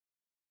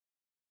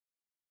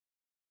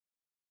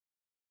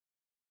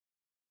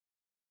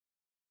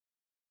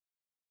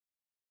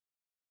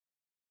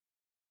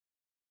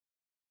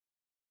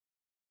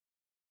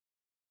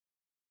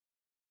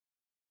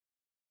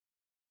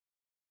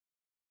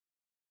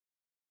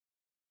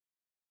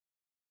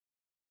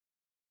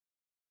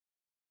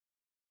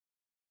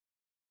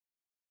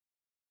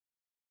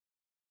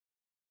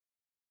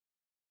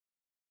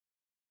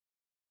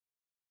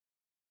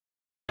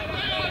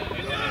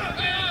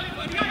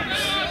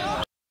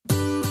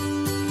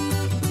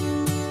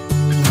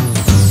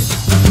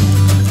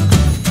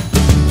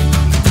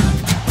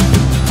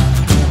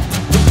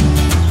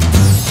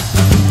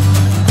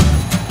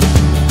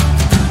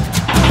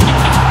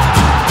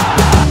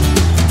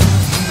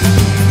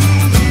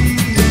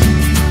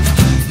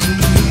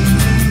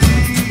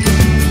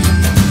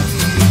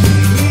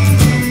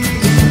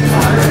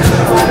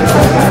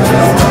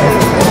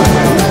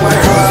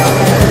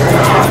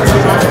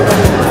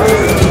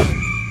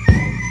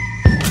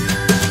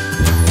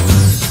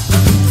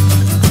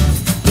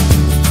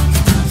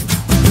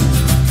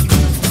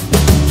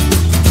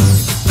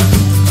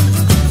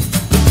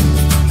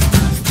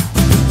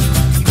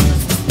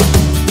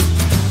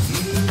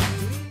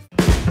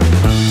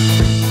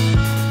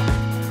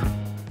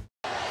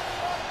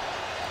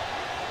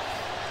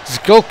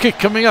There's a goal kick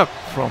coming up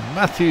from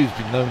Matthew,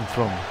 who's been known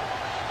from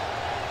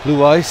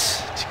Blue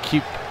Ice to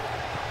keep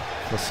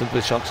the Silver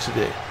Sharks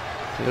today.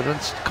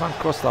 Clearance can't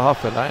cross the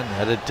halfway line,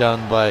 headed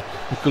down by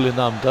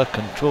Nikulinamda,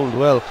 controlled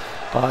well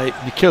by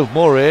Nikhil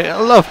More.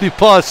 A lovely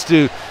pass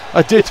to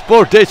Adit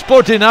Borde. It's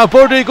Borde now.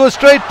 Borde goes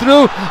straight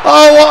through.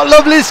 Oh, what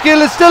lovely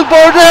skill. It's still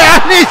Borde,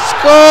 and he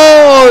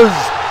scores!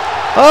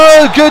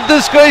 Oh,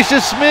 goodness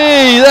gracious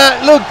me.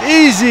 That looked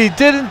easy,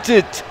 didn't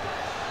it?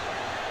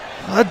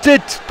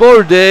 Adit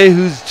Borde,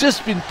 who's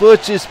just been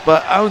purchased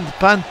by Ound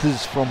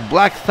Panthers from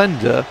Black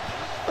Thunder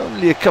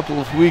only a couple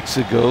of weeks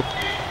ago,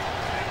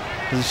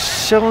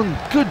 has shown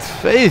good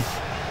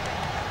faith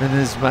in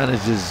his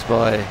managers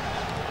by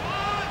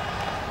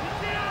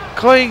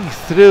going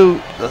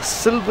through the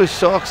Silver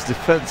Sharks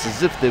defense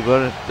as if they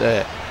weren't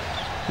there.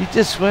 He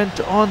just went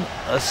on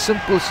a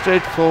simple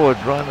straightforward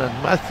run,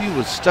 and Matthew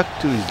was stuck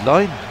to his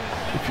line.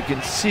 If you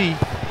can see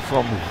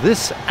from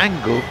this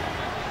angle,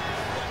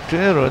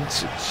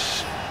 clearance,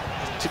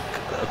 it took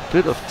a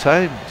bit of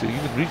time to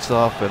even reach the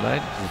halfway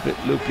line. It's a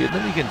bit loopy, and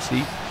then you can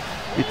see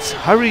it's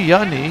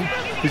Haryani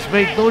who's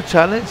made no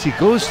challenge. He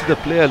goes to the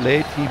player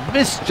late, he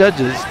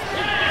misjudges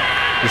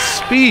the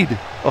speed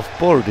of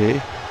Borde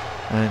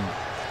and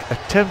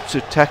attempts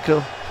to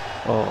tackle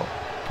or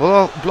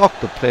block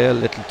the player a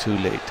little too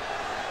late.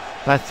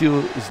 Matthew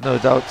is no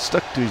doubt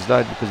stuck to his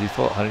line because he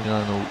thought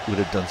Haryani would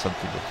have done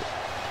something with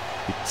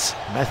it. It's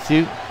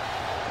Matthew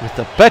with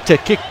a better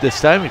kick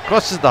this time. He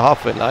crosses the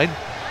halfway line,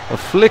 a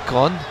flick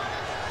on,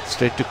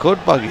 straight to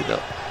Kotbagi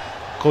though.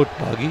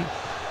 Kotbagi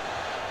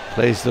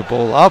plays the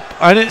ball up,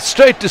 and it's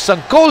straight to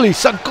Sankoli.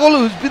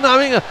 Sankoli, who's been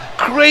having a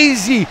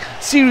crazy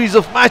series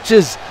of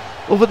matches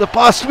over the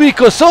past week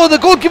or so. The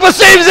goalkeeper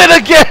saves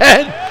it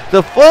again.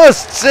 The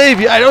first save,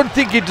 I don't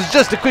think it was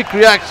just a quick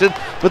reaction,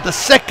 but the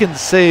second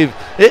save,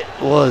 it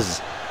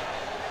was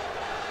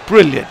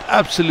brilliant,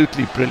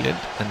 absolutely brilliant.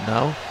 And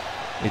now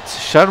it's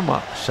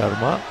Sharma.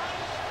 Sharma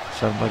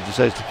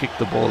decides to kick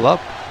the ball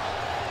up.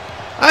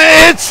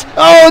 And it's,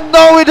 oh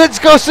no, it hits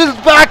Kausal's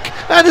back,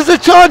 and there's a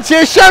chance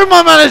here.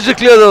 Sharma managed to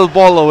clear the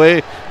ball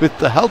away with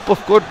the help of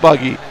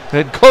Kotbagi,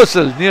 and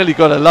Kausal nearly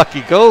got a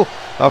lucky goal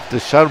after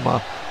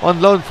Sharma,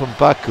 on loan from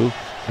Baku,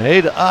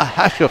 made a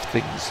hash of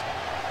things.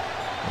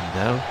 And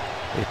now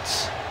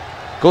it's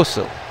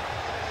Kausal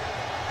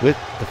with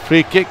the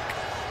free kick,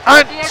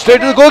 and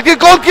straight to the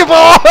goalkeeper.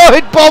 Oh,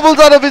 it bobbles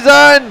out of his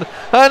hand,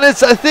 and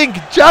it's, I think,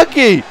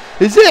 Jaggi,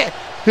 is it,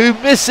 who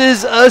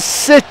misses a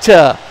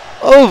sitter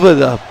over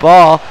the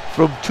bar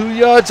from 2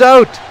 yards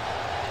out.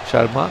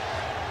 Sharma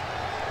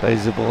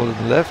plays the ball in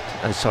the left,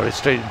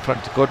 straight in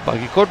front to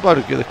Kotbagi.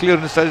 Kotbagi, the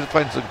clearance tries to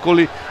find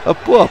Sankoli, a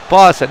poor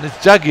pass, and it's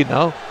Jaggi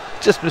now.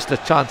 Just missed a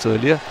chance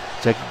earlier.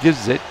 Jaggi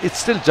gives it. It's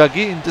still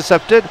Jaggi,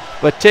 intercepted,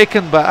 but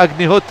taken by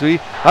Agnihotri.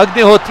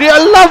 Agnihotri,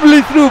 a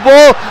lovely through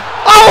ball.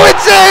 Oh,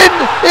 it's in!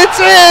 It's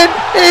in!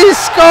 He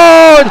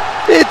scored!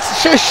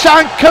 It's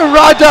Shashank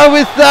Karada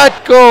with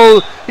that goal.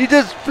 He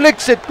just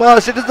flicks it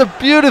past. It is a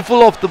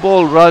beautiful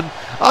off-the-ball run.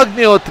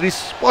 Agnihotri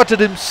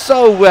spotted him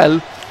so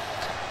well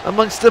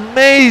amongst a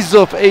maze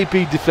of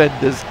AP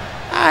defenders,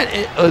 and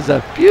it was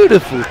a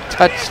beautiful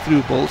touch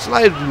through ball,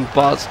 slide through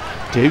pass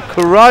to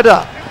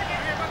Karada.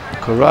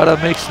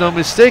 Karada makes no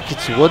mistake,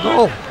 it's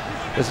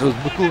 1-0. This was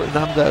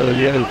Nikulinamda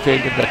earlier who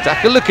failed in that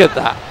tackle. Look at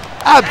that,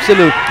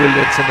 absolute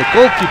brilliance, and the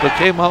goalkeeper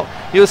came out.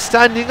 He was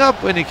standing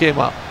up when he came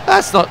out.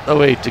 That's not the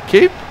way to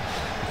keep.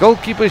 The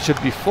goalkeeper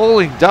should be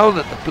falling down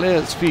at the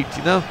player's feet,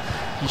 you know.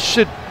 He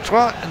should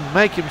try and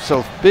make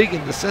himself big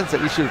in the sense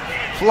that he should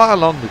fly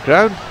along the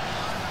ground.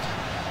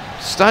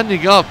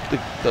 Standing up,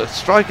 the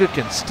striker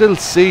can still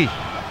see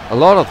a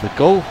lot of the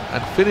goal,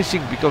 and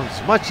finishing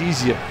becomes much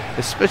easier,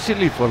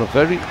 especially for a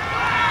very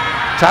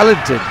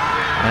talented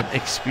and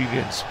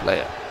experienced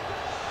player.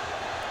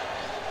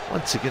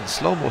 Once again,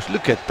 slow motion.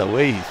 Look at the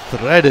way he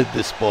threaded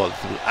this ball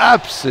through.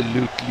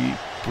 Absolutely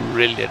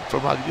brilliant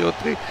from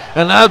Agnihotri,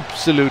 and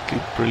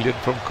absolutely brilliant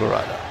from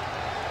Karada.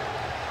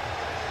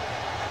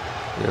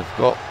 They've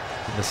got,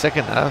 in the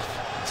second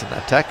half, it's an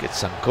attack.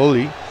 It's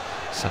Sankoli.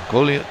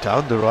 Sankoli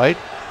down the right.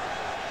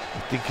 I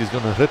think he's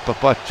going to rip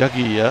apart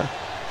Jaggi here.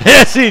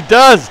 Yes, he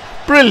does.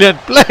 Brilliant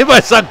play by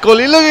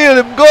Sankoli. Look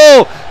at him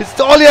go. It's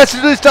all he has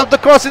to do is stop the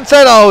cross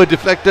inside. Oh, it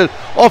deflected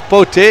off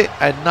Pote,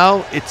 and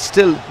now it's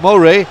still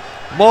More.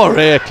 More,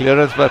 a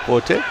clearance by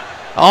Pote.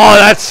 Oh,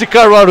 that's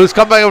Sikarwar, who's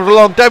come back after a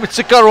long time. It's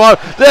Sikarwar.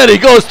 There he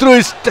goes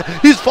through.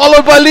 He's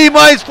followed by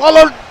Lima. He's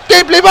followed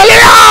deeply by Lima.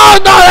 Oh,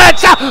 no,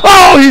 that's...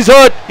 Oh, he's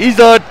hurt. He's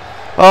hurt.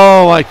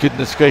 Oh, my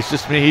goodness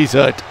gracious me. He's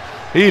hurt.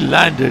 He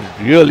landed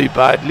really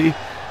badly,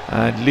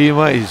 and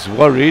Lima is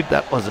worried.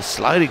 That was a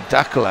sliding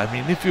tackle. I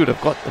mean, if you would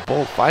have got the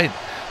ball, fine.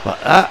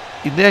 But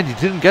in the end, he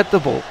didn't get the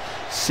ball.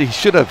 So he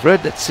should have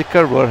read that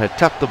Sikarwar had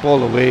tapped the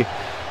ball away.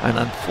 And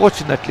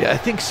unfortunately, I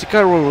think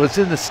Sikarwar was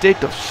in a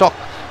state of shock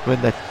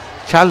when that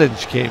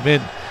challenge came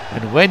in.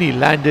 And when he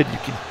landed, you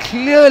can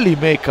clearly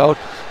make out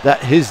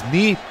that his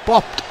knee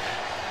popped.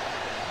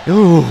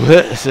 Oh,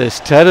 this is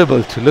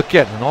terrible to look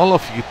at. And all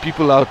of you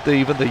people out there,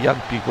 even the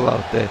young people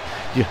out there,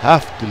 you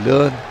have to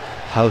learn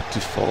how to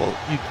fall.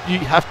 You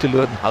have to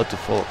learn how to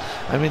fall.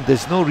 I mean,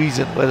 there's no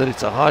reason, whether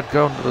it's a hard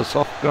ground or a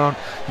soft ground,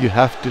 you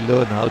have to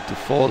learn how to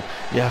fall.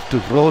 You have to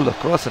roll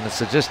across, and I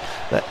suggest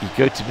that you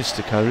go to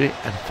Mr. Curry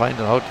and find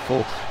out how to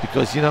fall,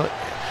 because, you know,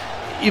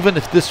 even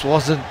if this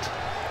wasn't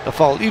a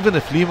foul, even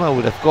if Lima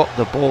would have got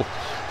the ball,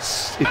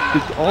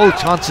 all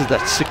chances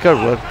that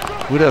Sikarwar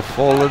would have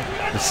fallen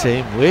the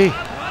same way,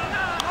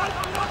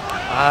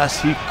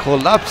 as he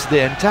collapsed the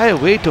entire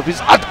weight of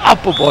his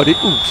upper body.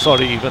 Ooh,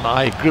 sorry, even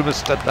I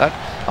grimaced at that.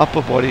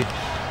 Upper body,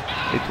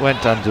 it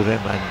went under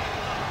him.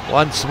 And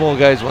once more,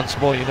 guys, once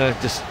more, you know,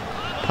 just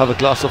have a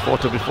glass of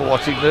water before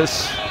watching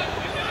this.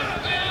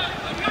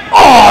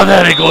 Oh,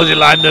 there he goes. He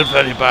landed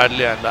very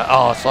badly. And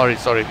oh, sorry,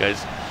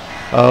 guys.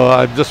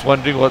 I'm just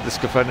wondering what this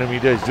Kafana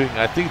media is doing.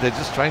 I think they're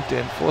just trying to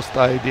enforce the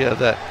idea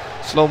that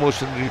slow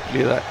motion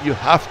replay, that you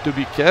have to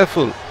be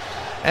careful.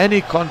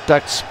 Any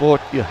contact sport,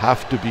 you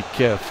have to be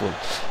careful.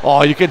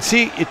 Oh, you can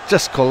see it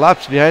just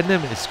collapsed behind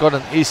him. It's got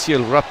an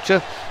ACL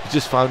rupture. We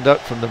just found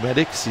out from the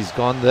medics. He's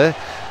gone there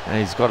and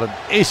he's got an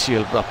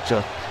ACL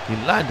rupture. He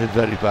landed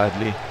very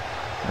badly,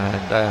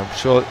 and I am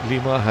sure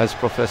Lima has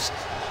professed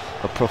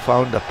a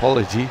profound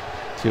apology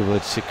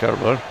towards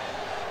Sikarwar,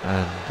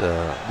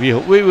 and we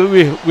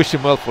wish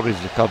him well for his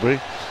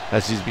recovery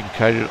as he's been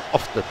carried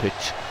off the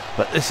pitch.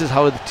 But this is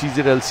how the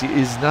TZLC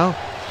is now.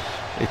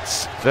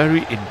 It's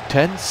very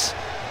intense.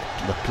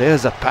 The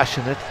players are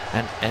passionate,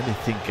 and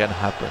anything can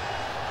happen.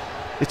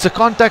 It's a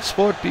contact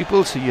sport,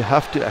 people, so you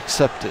have to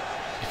accept it.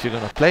 If you're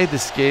going to play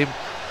this game,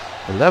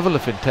 the level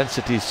of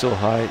intensity is so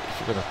high. If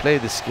you're going to play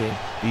this game,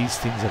 these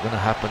things are going to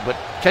happen. But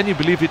can you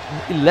believe it?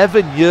 In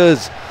 11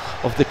 years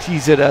of the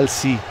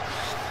TZLC's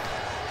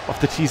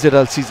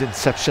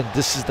inception,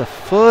 this is the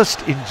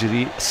first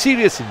injury,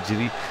 serious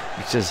injury,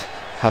 which has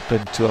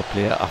happened to a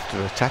player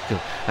after a tackle.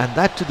 And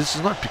that too, this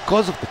is not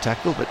because of the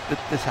tackle, but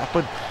this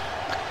happened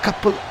a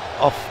couple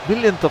of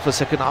millionth of a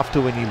second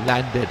after when he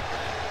landed.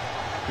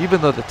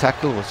 Even though the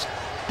tackle was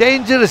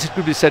dangerous, it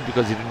could be said,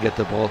 because he didn't get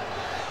the ball.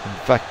 In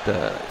fact,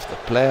 if the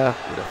player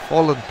would have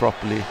fallen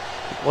properly,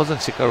 it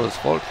wasn't Sikarwar's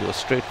fault. He was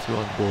straight through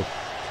on goal,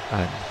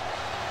 and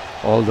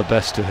all the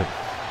best to him.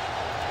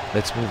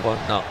 Let's move on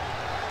now.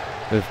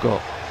 We've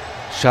got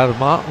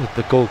Sharma with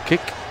the goal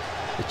kick.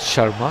 It's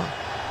Sharma,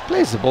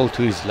 plays the ball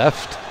to his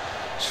left,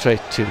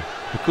 straight to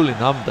Mikuli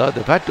Namda.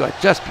 They've had to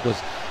adjust because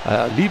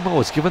Lima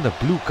was given a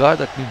blue card.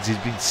 That means he's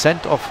been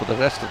sent off for the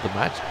rest of the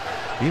match.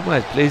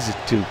 Lima plays it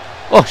to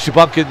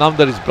Shibanki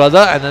Namdar, his brother,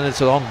 and then it's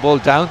a long ball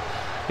down.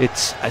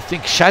 It's, I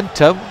think,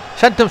 Shantam.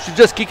 Shantam should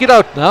just kick it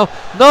out now.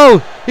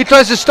 No, he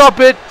tries to stop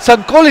it.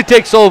 Sankoli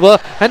takes over,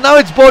 and now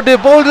it's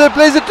Borde. Borde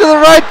plays it to the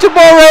right to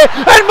More,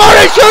 and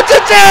More shoots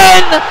it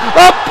in!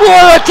 A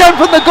poor attempt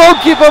from the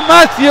goalkeeper,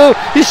 Matthew.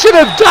 He should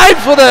have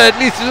dived for that. At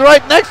least he's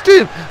right next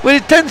to him, but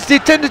he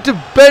tended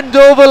to bend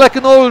over like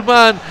an old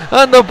man,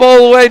 and the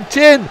ball went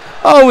in.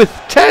 Oh, with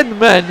 10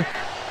 men,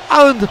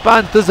 and the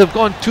Panthers have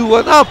gone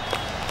 2-1 up.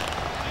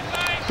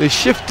 They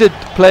shifted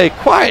play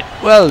quite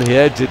well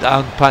here, did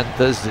Ang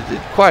Panthers. They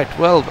did quite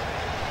well. But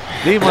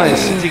Lima is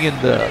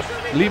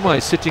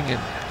sitting in,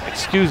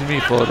 excuse me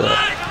for the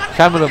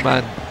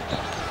cameraman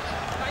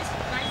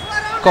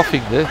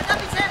coughing there,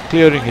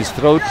 clearing his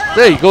throat.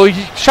 There you go.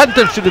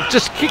 Shantam should have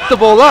just kicked the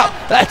ball up.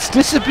 That's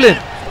discipline.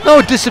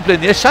 No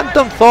discipline. Yes,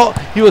 Shantam thought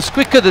he was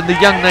quicker than the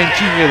young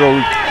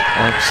 19-year-old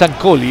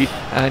Sankoli,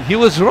 and he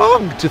was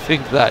wrong to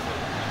think that.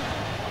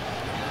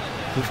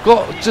 We've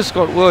just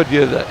got word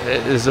here that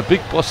there's a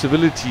big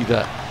possibility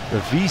that the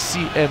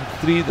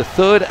VCM3, the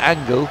third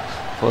angle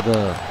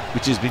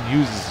which has been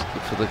used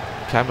for the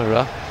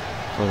camera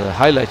for the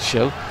highlight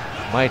show,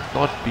 might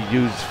not be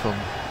used from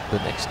the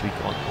next week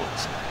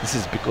onwards. This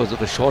is because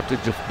of a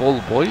shortage of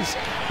ball boys,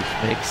 which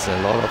makes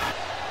a lot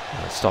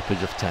of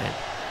stoppage of time.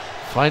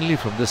 Finally,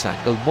 from this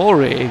angle,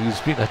 More,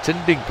 who's been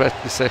attending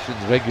practice sessions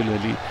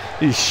regularly,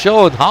 is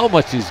shown how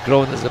much he's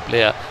grown as a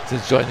player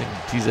since joining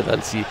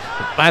TZLC.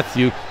 But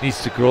Matthew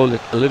needs to grow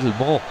a little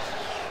more.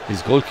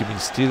 His goalkeeping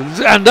steals,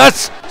 and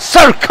that's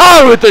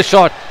Sarkar with the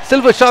shot.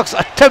 Silver Sharks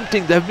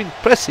attempting. They've been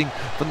pressing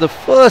from the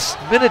first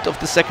minute of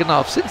the second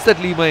half since that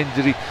Lima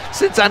injury,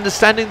 since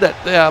understanding that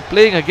they are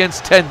playing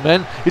against 10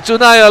 men. It's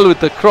Unayal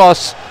with the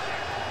cross.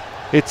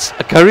 It's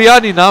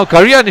Karyani now.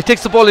 Karyani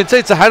takes the ball inside.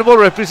 It's a handball.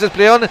 Referee says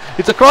play on.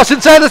 It's a cross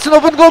inside. It's an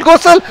open goal.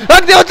 Gosal.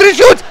 Agniotri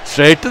shoots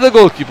straight to the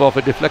goalkeeper off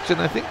a deflection,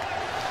 I think.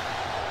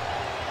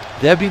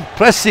 They have been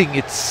pressing.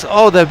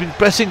 They've been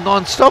pressing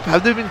non-stop.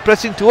 Have they been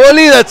pressing too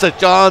early? That's a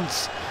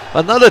chance.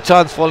 Another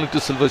chance falling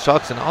to Silver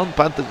Sharks, and Ang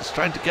Panthers is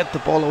trying to get the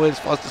ball away as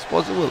fast as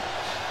possible.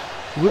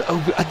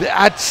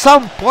 At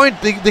some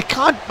point, they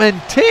can't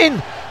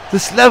maintain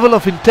this level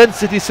of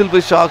intensity,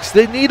 Silver Sharks.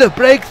 They need a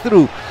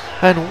breakthrough.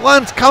 And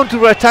once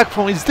counter-attack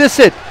from, is this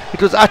it?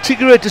 It was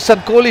Artigure to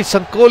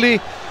Sankoli.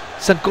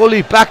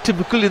 Sankoli back to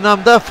Mikuli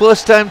Namda.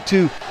 First time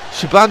to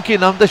Shibanki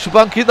Namda.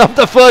 Shibanki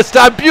Namda first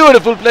time.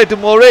 Beautiful play to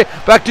More.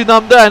 Back to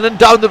Namda, and then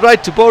down the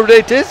right to Borde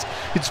it is.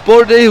 It's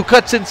Borde who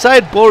cuts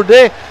inside.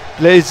 Borde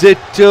plays it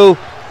to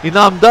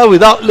Inamda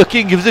without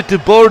looking. Gives it to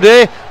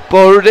Borde.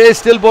 Borde,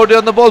 still Borde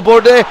on the ball.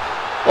 Borde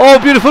Oh,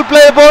 beautiful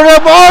play, More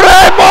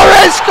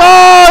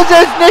scores!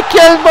 It's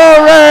Nikhil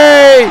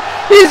More!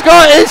 He's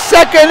got his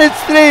second, it's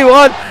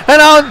 3-1, and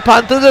Mount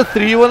Panthers are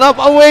 3-1 up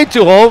away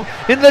to home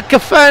in the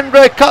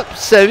Kafandra Cup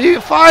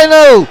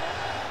semi-final.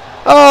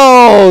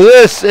 Oh,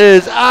 this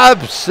is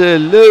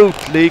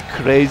absolutely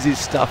crazy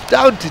stuff.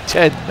 Down to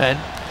 10 men.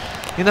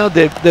 You know,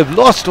 they've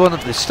lost one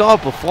of the star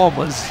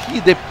performers.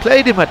 They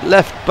played him at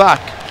left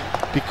back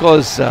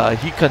because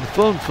he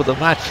confirmed for the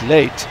match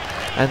late.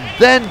 And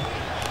then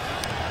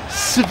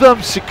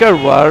Sivam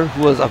Sikarwar,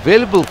 who was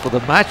available for the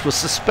match, was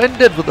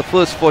suspended for the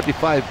first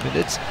 45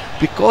 minutes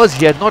because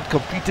he had not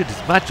completed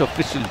his match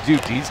official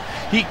duties.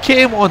 He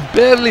came on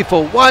barely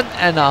for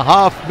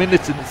 1.5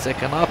 minutes in the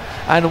second half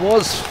and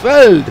was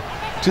felled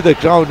to the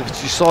ground,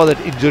 which you saw that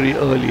injury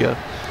earlier.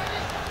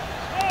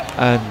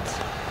 And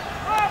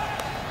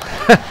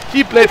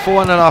he played for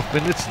 1.5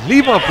 minutes.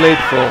 Lima played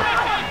for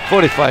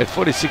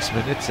 46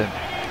 minutes, and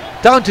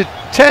down to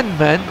 10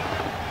 men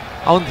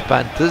on the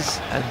Panthers,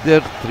 and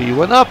they're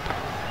 3-1 up.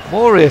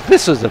 More,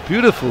 this was a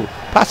beautiful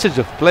passage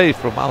of play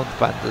from Mount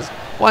Panthers.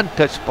 One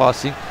touch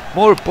passing.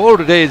 More poor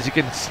today, as you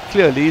can see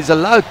clearly, he's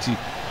allowed to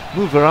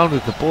move around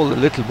with the ball a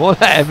little more.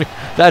 I mean,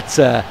 that's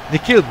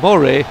Nikhil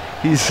More.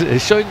 He's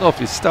showing off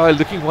his style,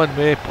 looking one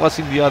way,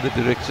 passing the other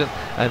direction,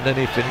 and then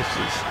he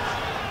finishes.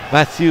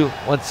 Matthew,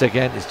 once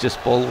again, is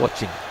just ball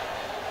watching.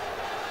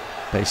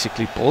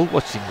 Basically ball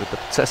watching, with the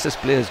SS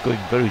players going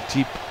very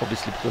deep,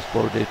 obviously because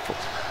Borode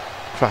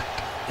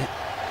tracked it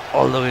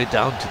all the way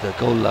down to the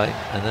goal line,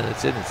 and then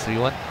it's in, it's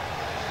 3-1.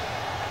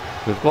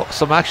 We've got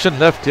some action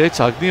left here. It's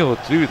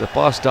Agnihotri with a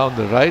pass down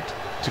the right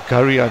to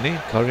Karyani.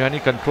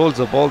 Karyani controls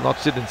the ball,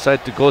 knocks it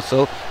inside to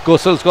Gosal.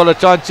 Gosal's got a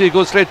chance, he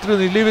goes straight through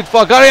and he leaves it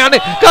for Karyani.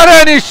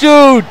 Karyani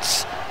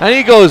shoots! And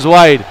he goes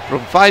wide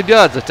from 5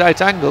 yards, a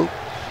tight angle.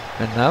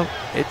 And now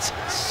it's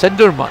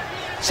Senger.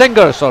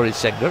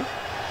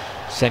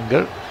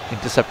 Senger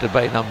intercepted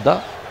by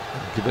Namda,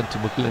 given to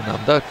Mukul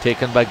Namda,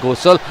 taken by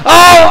Gosal.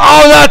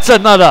 Oh, that's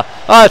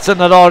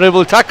another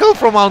horrible tackle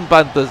from Mount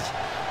Panthers.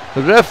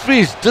 The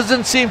referee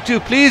doesn't seem too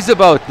pleased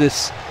about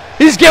this.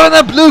 He's given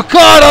a blue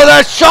card. Oh,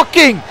 that's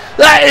shocking.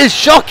 That is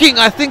shocking.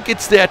 I think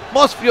it's the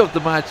atmosphere of the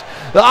match.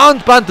 The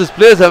Mount Panthers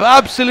players have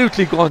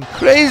absolutely gone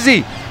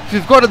crazy.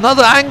 We've got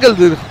another angle.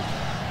 The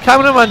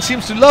cameraman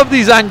seems to love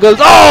these angles.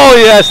 Oh,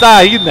 yes.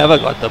 He never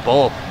got the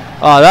ball.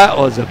 Oh, that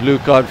was a blue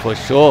card for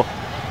sure.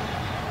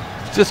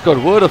 Just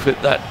got word of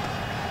it that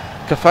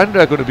Kafandra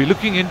are going to be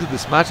looking into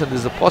this match, and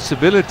there's a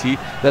possibility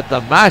that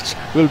the match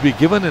will be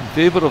given in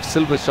favour of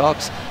Silver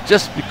Sharks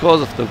just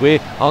because of the way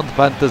Mount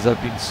Panthers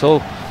have been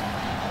so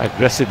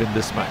aggressive in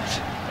this match.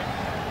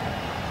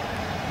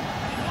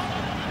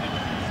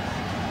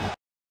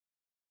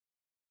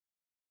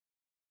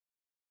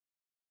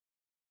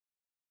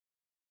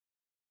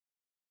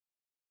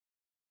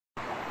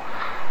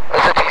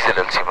 As a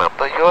TZLC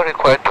member, you are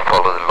required to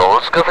follow the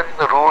laws governing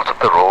the rules of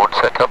the road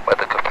set up by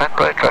the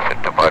Kafandra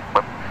Traffic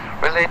Department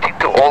relating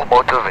to all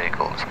motor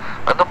vehicles.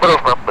 A number of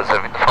members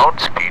have been found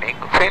speeding,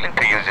 failing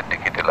to use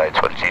indicator lights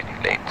while changing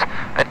lanes,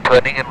 and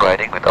turning and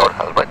riding without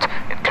helmets,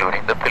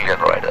 including the pillion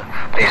rider.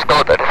 Please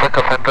note that if a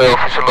Kafandra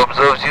official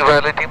observes you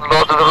violating the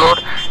laws of the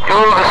road, you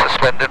will be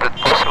suspended with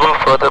possible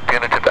further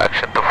punitive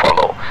action to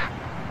follow.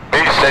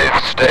 Be safe,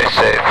 stay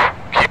safe,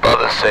 keep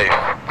others safe.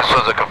 This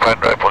was a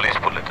Kafandra Police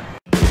Bulletin.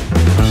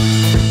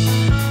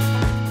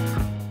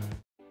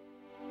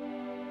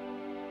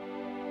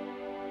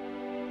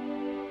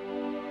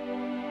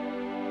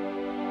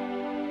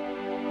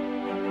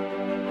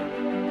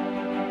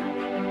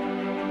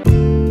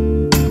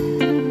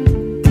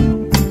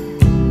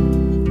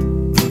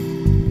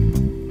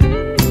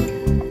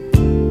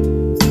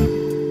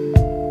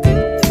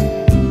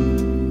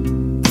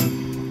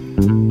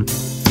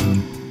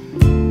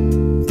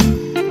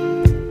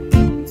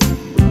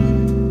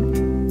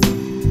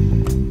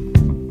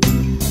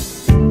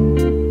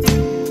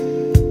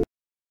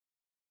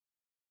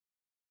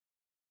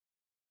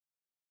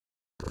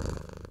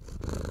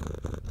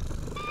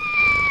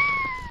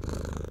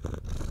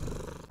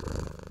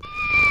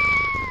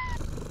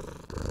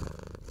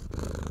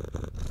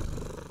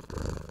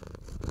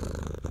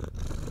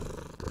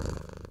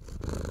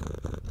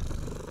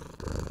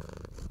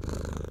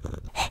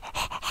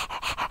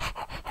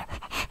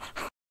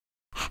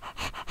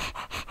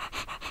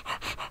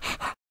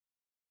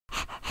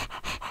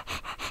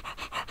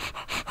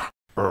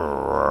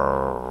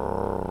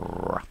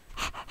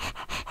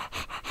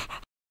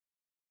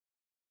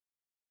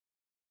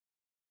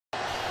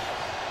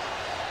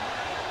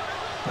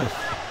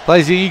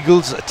 Blazing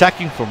Eagles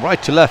attacking from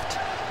right to left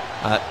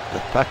at the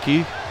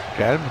Paki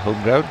ground, home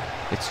ground.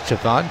 It's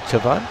Chavan.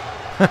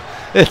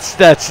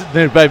 That's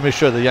nearby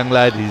Mishra, the young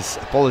lad. He's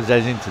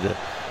apologising to the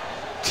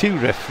two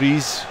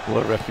referees who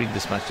are refereeing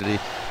this match today.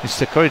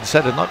 Mr. Curry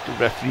decided not to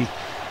referee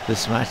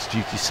this match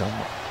due to some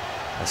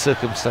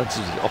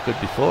circumstances that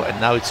occurred before,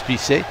 and now it's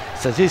Pise.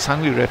 Sajay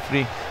Sangvi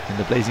referee in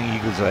the Blazing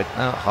Eagles right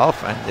now,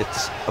 half, and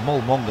it's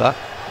Amol Monga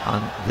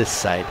on this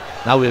side.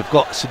 Now we've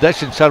got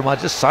Sudarshan Sharma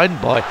just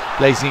signed by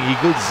Blazing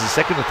Eagles. This is the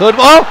second or third.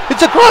 Oh,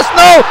 it's a cross.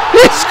 No,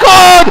 he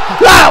scored.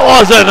 That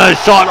wasn't a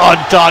shot on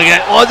target,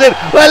 was it?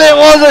 Well, it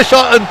was a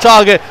shot on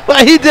target,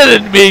 but he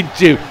didn't mean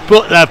to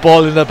put that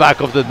ball in the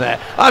back of the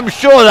net. I'm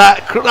sure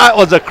that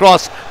was a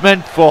cross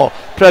meant for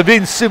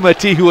Praveen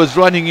Simati, who was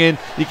running in.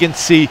 You can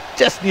see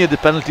just near the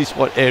penalty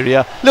spot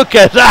area. Look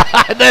at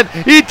that. And then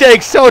he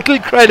takes total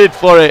credit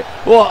for it.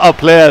 What a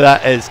player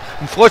that is.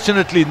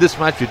 Unfortunately, in this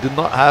match, we did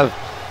not have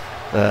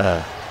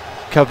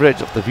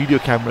coverage of the video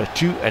camera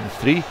 2 and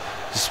 3,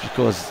 just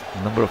because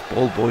the number of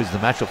ball boys, the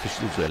match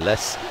officials were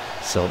less.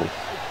 So,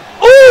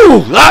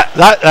 oh,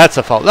 that's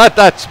a foul.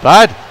 That's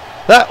bad.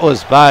 That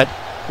was bad.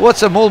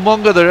 What's a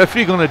Molmonga, the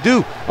referee, going to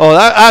do? Oh,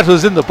 that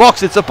was in the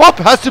box. It's a pop.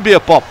 It has to be a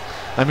pop.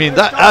 I mean,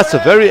 that's a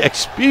very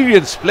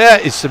experienced player,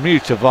 is Samir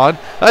Chavan.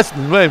 That's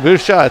Nirmay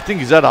Mirsha. I think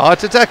he's had a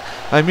heart attack.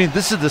 I mean,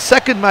 this is the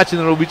second match in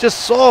a row. We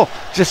just saw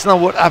just now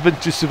what happened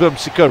to Shivam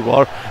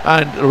Sikarwar,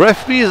 and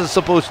referees are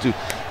supposed to,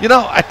 you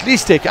know, at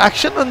least take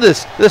action on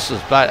this. This was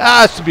bad.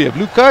 That has to be a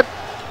blue card.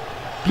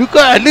 Blue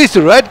card, at least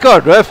a red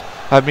card, ref.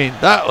 I mean,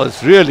 that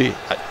was really...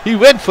 He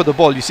went for the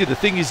ball. You see, the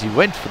thing is, he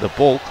went for the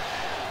ball.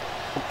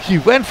 He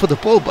went for the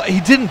ball, but he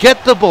didn't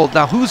get the ball.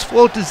 Now, whose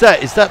fault is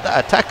that? Is that the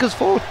attacker's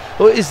fault,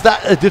 or is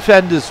that a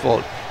defender's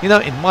fault? You know,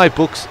 in my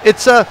books,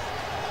 it's a...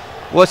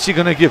 What's he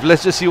going to give?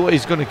 Let's just see what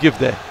he's going to give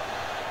there.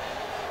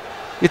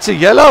 It's a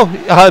yellow.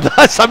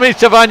 That's Samir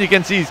Chavan. You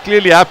can see he's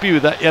clearly happy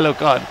with that yellow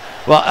card.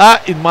 Well,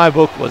 that, in my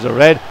book, was a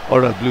red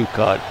or a blue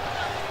card.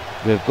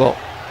 We've got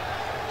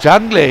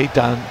Jangle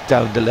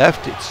down the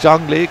left. It's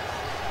Jangle.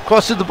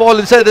 Crosses the ball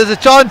inside. There's a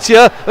chance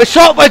here. A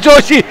shot by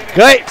Joshi.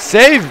 Great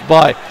save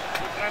by...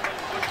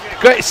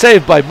 Great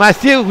save by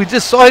Matthew. We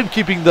just saw him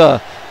keeping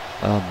the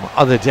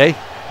other day.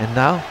 And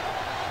now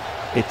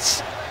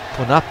it's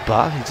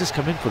Ponappa. He's just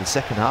come in for the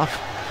second half.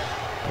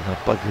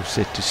 Ponappa gives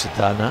it to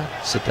Sadhana.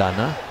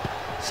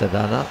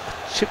 Sadhana.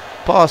 Chip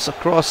pass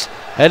across.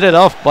 Headed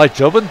off by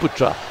Joban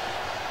Putra.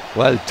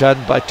 Well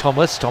done by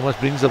Thomas. Thomas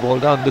brings the ball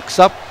down. Looks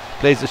up.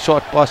 Plays a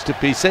short pass to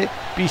Pise.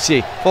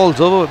 Pise falls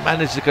over,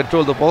 manages to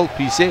control the ball.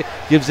 Pise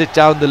gives it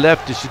down the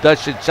left to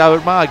Sudarshan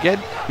Sharma again.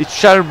 It's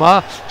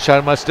Sharma.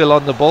 Sharma still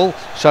on the ball.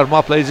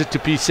 Sharma plays it to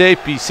Pise.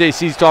 Pise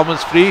sees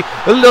Thomas free.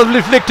 A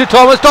lovely flick to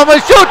Thomas.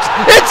 Thomas shoots.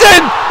 It's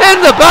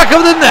in the back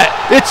of the net.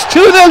 It's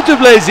 2-0 to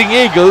Blazing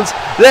Eagles.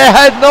 They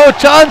had no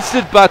chance,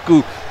 did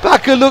Baku.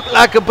 Baku looked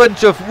like a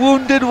bunch of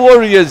wounded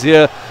warriors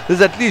here.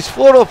 There's at least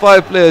 4 or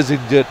 5 players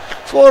injured.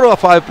 4 or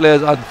 5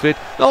 players unfit.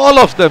 All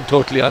of them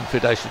totally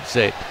unfit, I should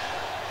say.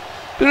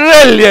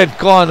 Brilliant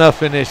corner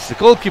finish. The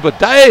goalkeeper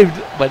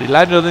dived, but he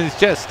landed on his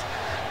chest.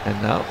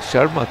 And now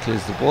Sharma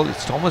clears the ball.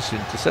 It's Thomas who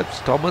intercepts.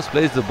 Thomas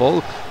plays the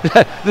ball.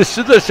 The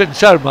Sudarshan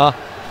Sharma.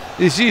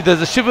 You see,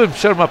 there's a Shivam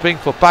Sharma playing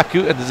for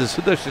Paku, and there's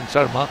a Sudarshan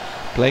Sharma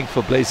playing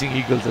for Blazing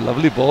Eagles. A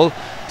lovely ball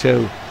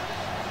to...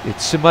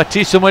 It's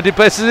Sumati. Sumati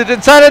passes it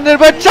inside, and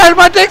Nirbhay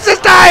Sharma takes his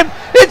time.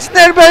 It's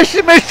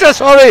Nirbhay Mishra.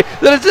 Sorry,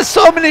 there are just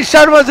so many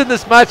Sharmas in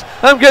this match.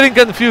 I'm getting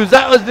confused.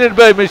 That was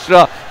Nirbhay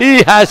Mishra.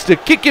 He has to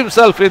kick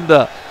himself in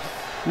the...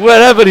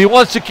 wherever he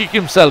wants to kick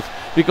himself,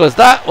 because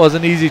that was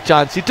an easy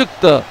chance. He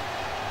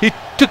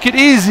took it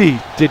easy,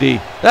 did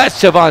he?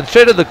 That's Chavan,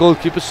 straight at the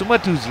goalkeeper.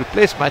 Sumati, who's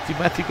replaced Matthew.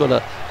 Matthew got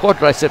a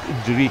quadricep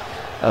injury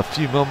a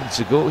few moments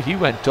ago. He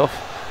went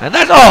off. And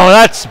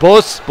that's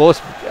Bose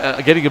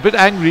getting a bit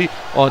angry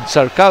on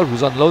Sarkar,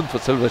 who's on loan for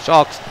Silver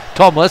Sharks.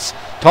 Thomas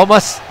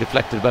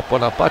deflected by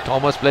Ponappa.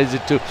 Thomas plays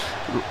it to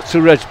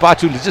Suraj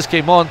Patul, who just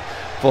came on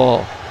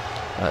for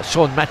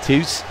Sean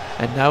Matthews.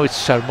 And now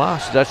it's Sharma,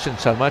 Sudarshan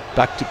Sharma,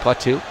 back to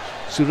Patil.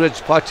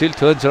 Suraj Patil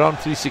turns around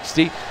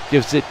 360,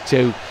 gives it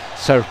to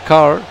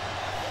Sarkar.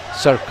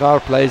 Sarkar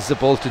plays the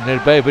ball to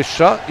Nirbhay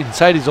Mishra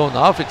inside his own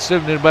half. It's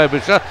still Nirbhay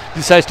Mishra,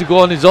 decides to go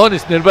on his own.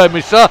 It's Nirbhay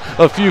Mishra,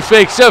 a few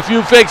fakes there.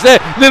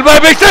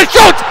 Nirbhay Mishra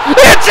shoots!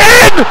 It's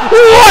in!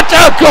 What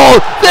a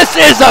goal! This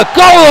is a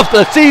goal of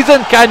the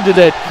season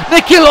candidate.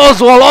 Nikhil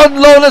Oswal,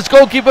 on loan as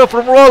goalkeeper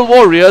from Royal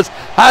Warriors,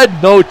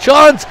 had no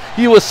chance.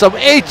 He was some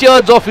 8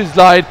 yards off his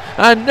line,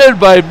 and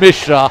Nirbhay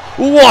Mishra,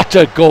 what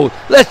a goal.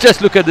 Let's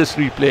just look at this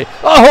replay.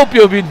 I hope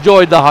you've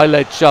enjoyed the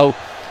highlight show.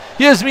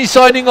 Here's me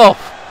signing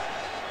off.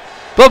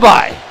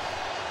 Bye-bye.